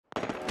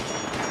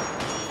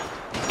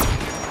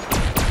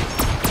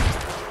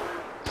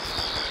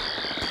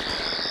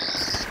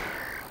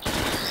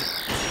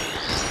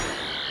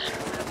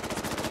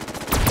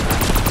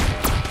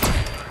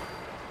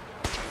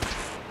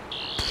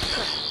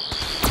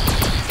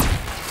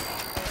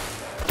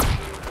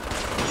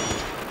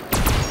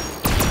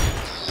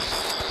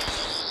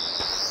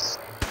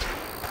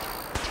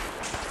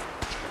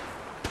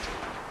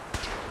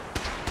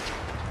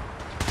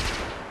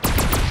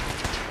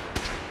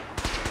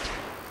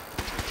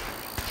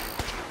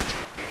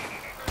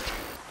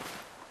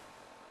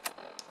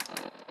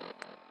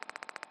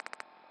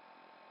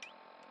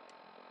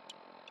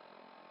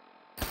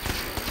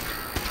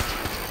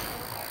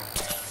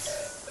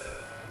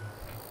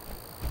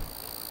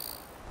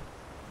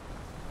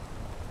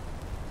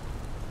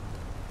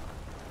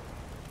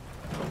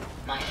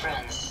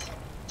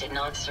did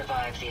not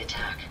survive the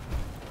attack.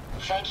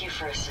 Thank you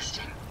for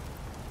assisting.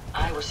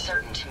 I was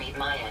certain to meet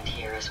my end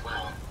here as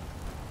well.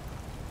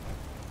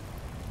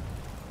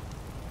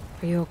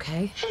 Are you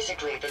okay?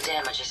 Physically, the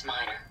damage is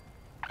minor,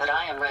 but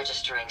I am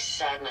registering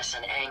sadness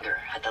and anger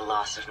at the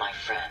loss of my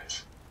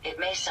friends. It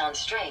may sound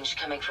strange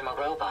coming from a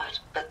robot,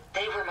 but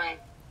they were my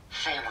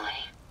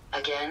family.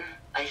 Again,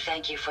 I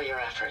thank you for your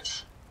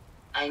efforts.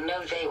 I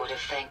know they would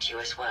have thanked you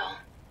as well.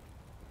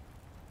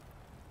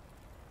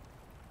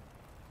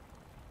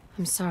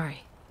 I'm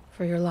sorry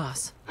for your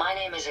loss. My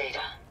name is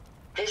Ada.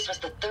 This was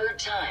the third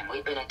time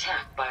we've been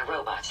attacked by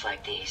robots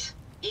like these.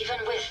 Even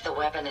with the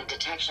weapon and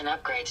detection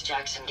upgrades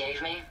Jackson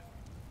gave me,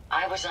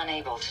 I was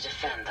unable to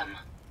defend them.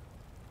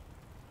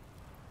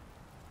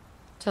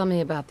 Tell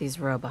me about these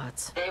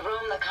robots. They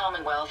roam the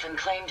Commonwealth and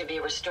claim to be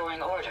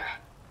restoring order.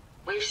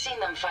 We've seen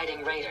them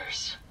fighting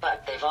raiders,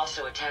 but they've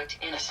also attacked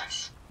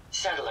innocents,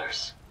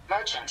 settlers,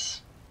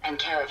 merchants, and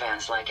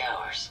caravans like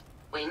ours.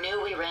 We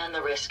knew we ran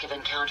the risk of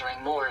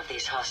encountering more of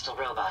these hostile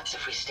robots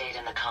if we stayed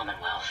in the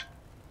Commonwealth.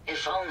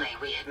 If only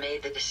we had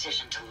made the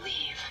decision to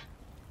leave.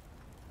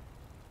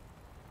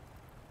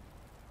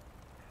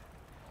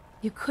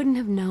 You couldn't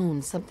have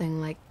known something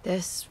like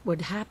this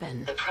would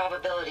happen. The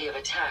probability of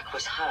attack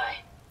was high.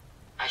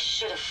 I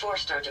should have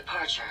forced our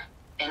departure.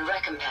 In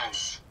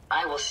recompense,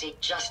 I will seek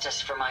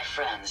justice for my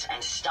friends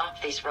and stop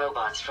these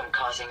robots from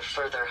causing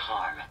further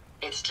harm.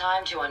 It's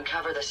time to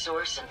uncover the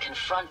source and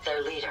confront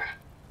their leader,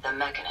 the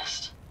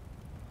Mechanist.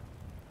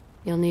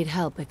 You'll need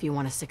help if you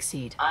want to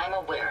succeed. I'm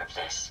aware of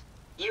this.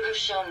 You have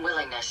shown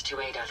willingness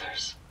to aid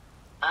others.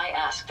 I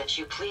ask that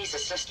you please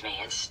assist me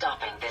in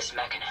stopping this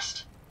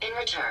Mechanist. In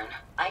return,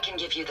 I can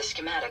give you the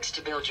schematics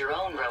to build your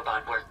own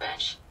robot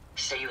workbench,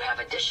 so you have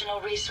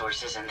additional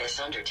resources in this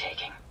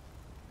undertaking.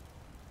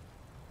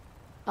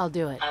 I'll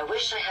do it. I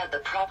wish I had the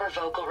proper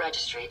vocal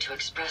registry to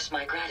express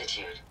my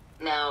gratitude.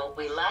 Now,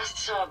 we last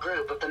saw a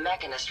group of the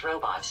Mechanist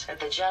robots at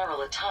the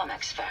General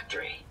Atomics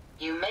factory.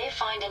 You may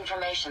find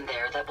information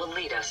there that will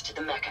lead us to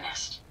the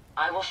Mechanist.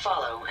 I will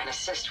follow and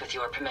assist with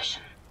your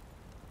permission.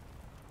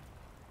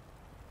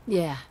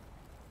 Yeah.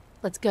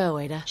 Let's go,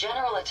 Ada.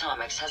 General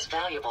Atomics has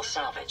valuable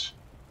salvage.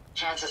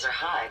 Chances are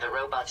high the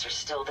robots are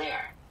still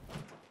there.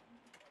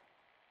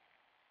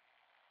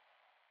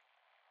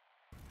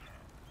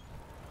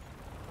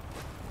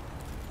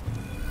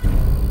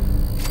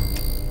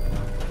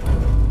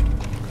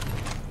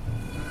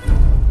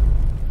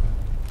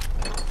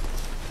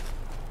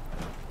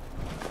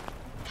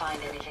 Find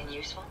anything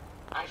useful?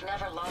 I've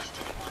never lost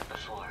anyone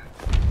before.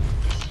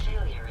 This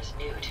failure is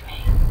new to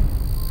me.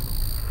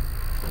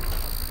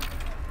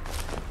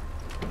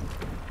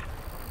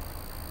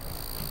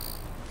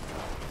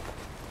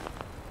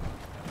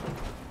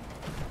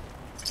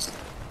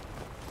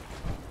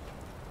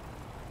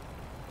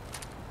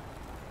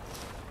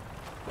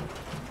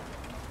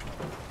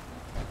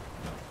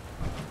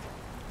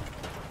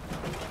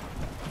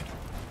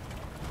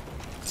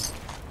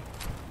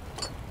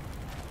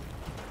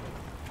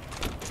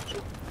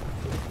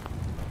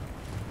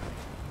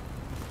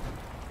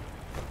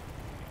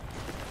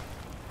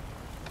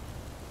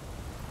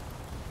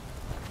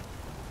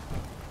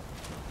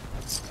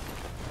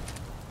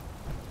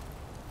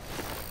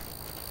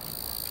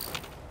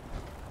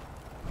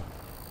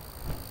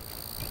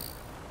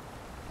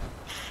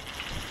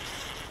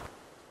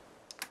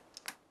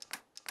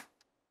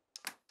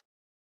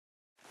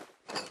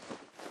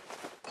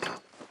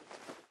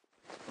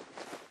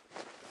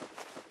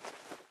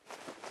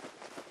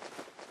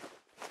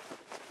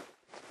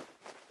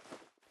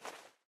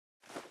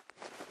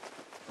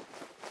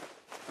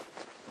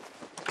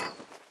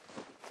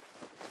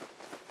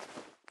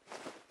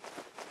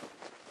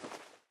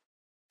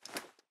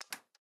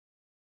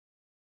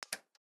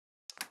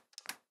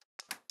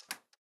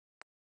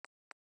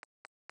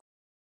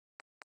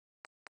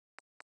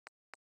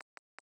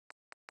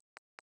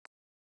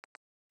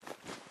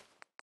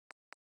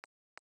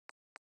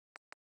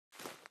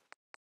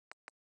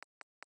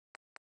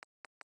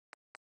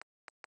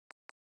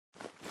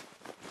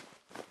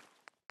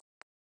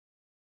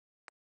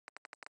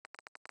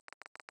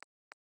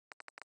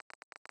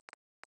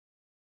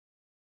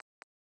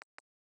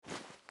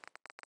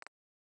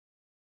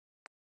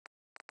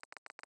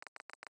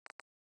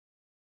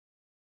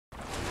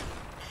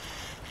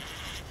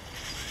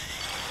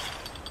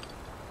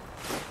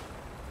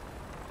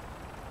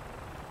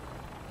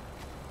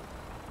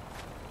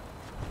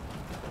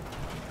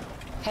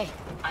 Hey.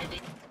 I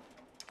did.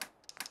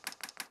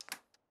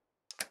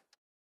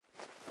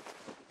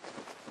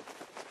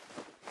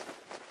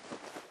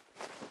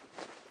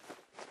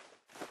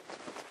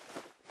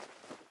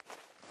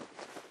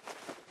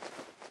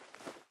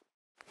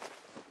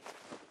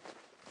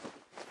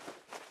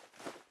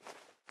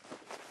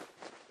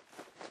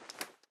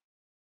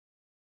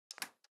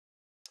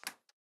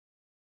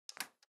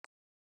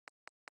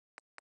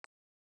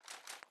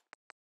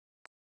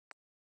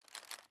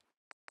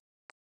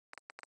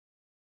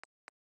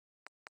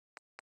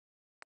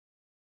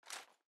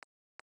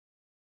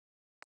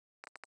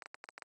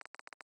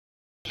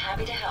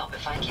 Happy to help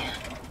if I can.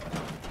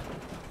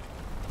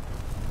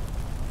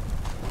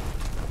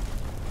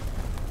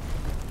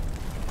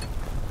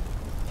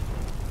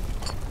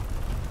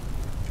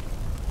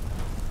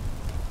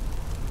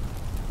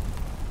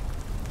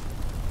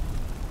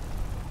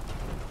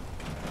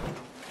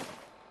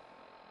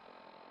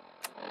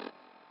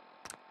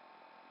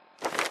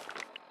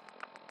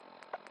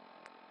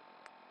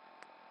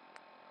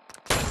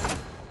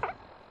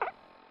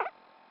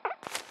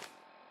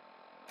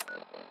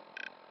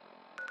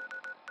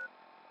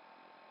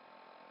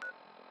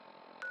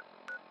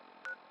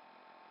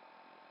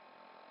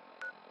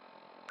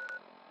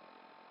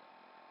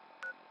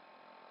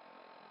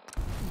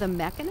 The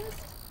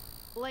Mechanist?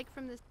 Like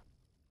from this...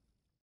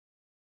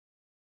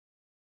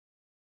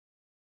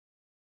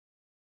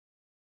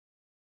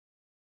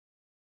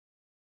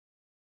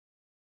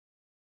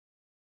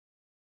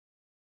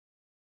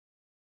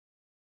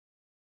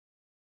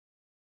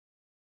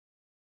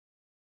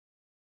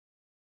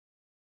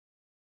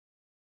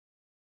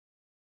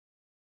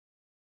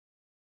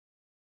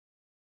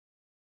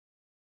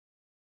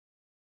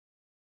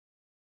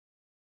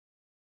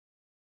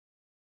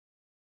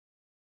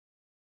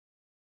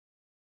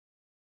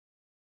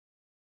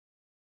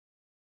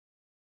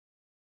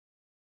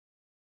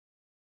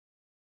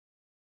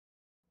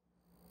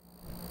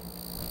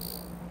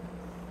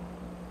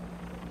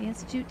 The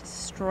Institute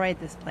destroyed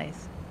this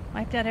place.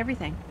 Wiped out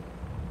everything.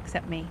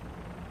 Except me.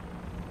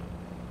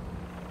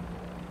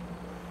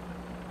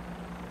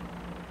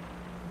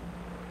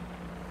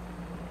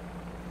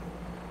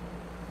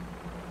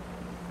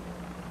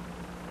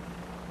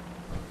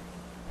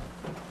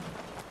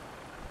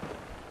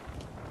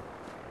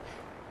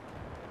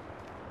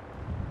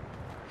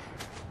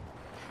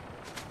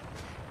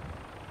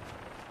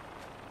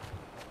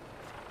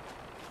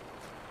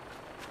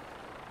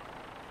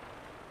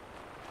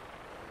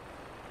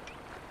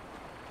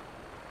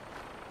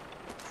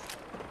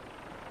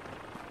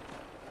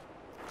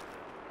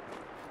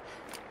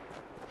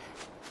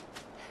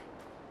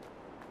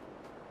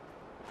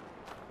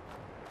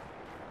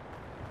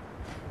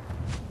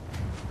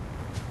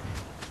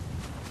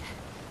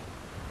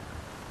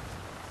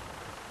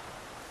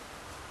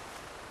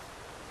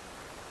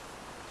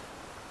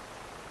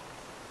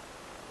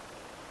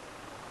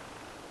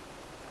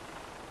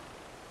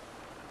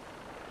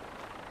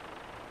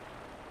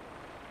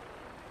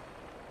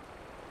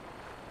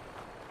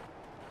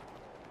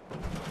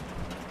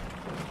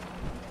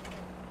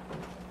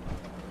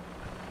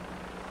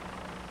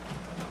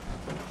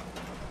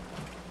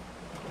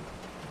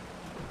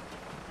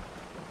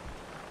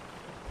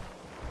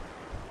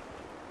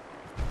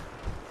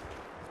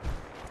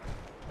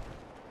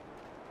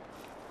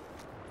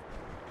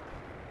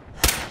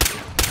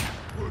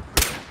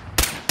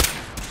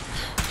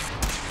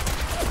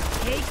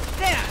 Take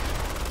that!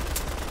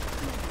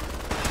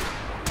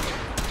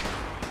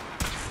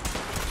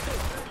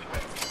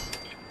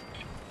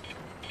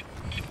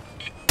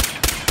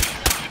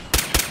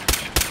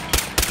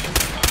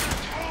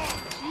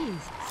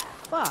 Jesus,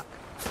 fuck.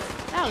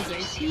 That was a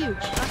huge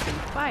fucking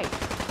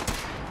fight.